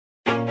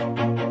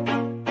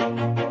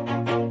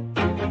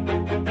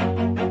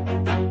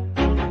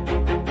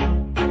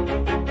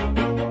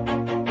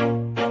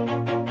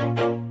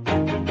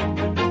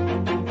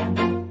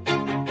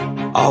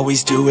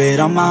always do it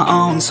on my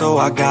own, so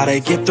I gotta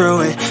get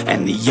through it.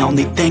 And the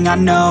only thing I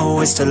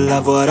know is to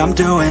love what I'm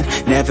doing.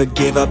 Never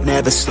give up,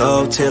 never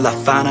slow, till I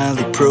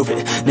finally prove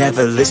it.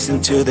 Never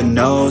listen to the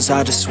no's,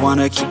 I just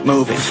wanna keep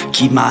moving.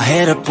 Keep my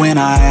head up when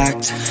I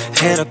act,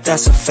 head up,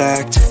 that's a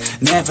fact.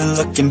 Never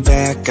looking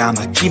back,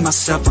 I'ma keep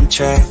myself on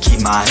track.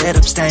 Keep my head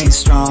up, staying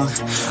strong,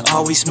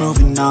 always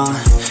moving on.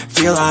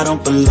 Feel I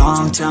don't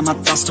belong, tell my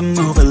thoughts to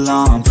move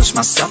along. Push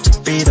myself to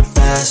be the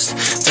best,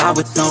 die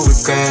with no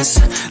regrets.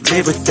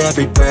 Live with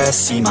every breath,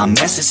 see my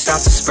message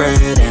start to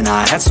spread. And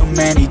I had so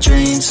many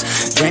dreams,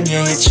 then you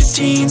hit your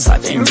teens.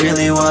 Life ain't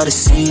really what it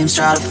seems,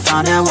 try to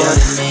find out what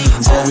it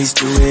means. Always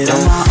do it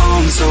on my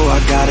own, so I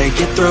gotta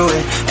get through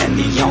it. And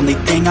the only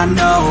thing I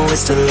know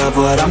is to love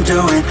what I'm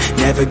doing.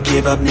 Never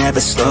give up,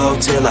 never slow,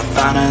 till I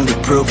finally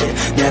prove it.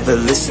 Never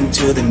listen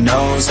to the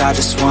no's, I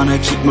just wanna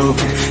keep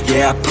moving.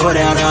 Yeah, I put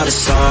out all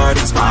this art,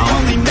 it's my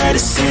only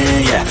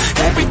medicine. Yeah,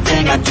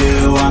 everything I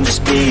do, I'm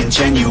just being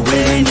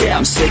genuine. Yeah,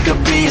 I'm sick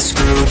of being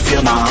screwed,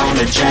 feel my own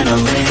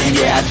adrenaline.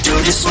 Yeah, I do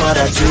just what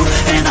I do,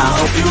 and I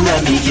hope you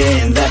let me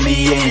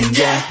in,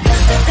 yeah.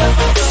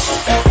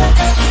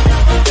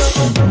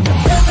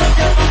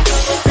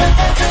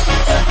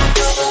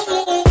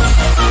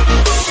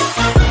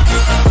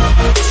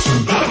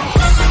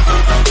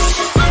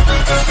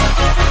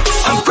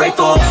 I'm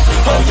grateful,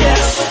 oh yeah,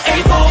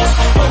 able,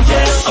 oh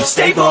yeah, I'm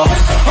stable,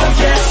 oh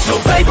yeah, no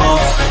label,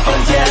 oh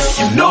yeah,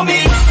 you know me,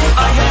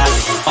 I have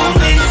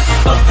only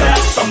a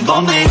path, I'm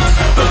lonely,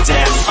 but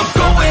damn, I'm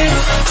going to win.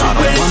 I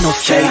don't want no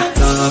fake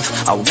love,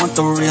 I want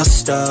the real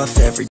stuff. Every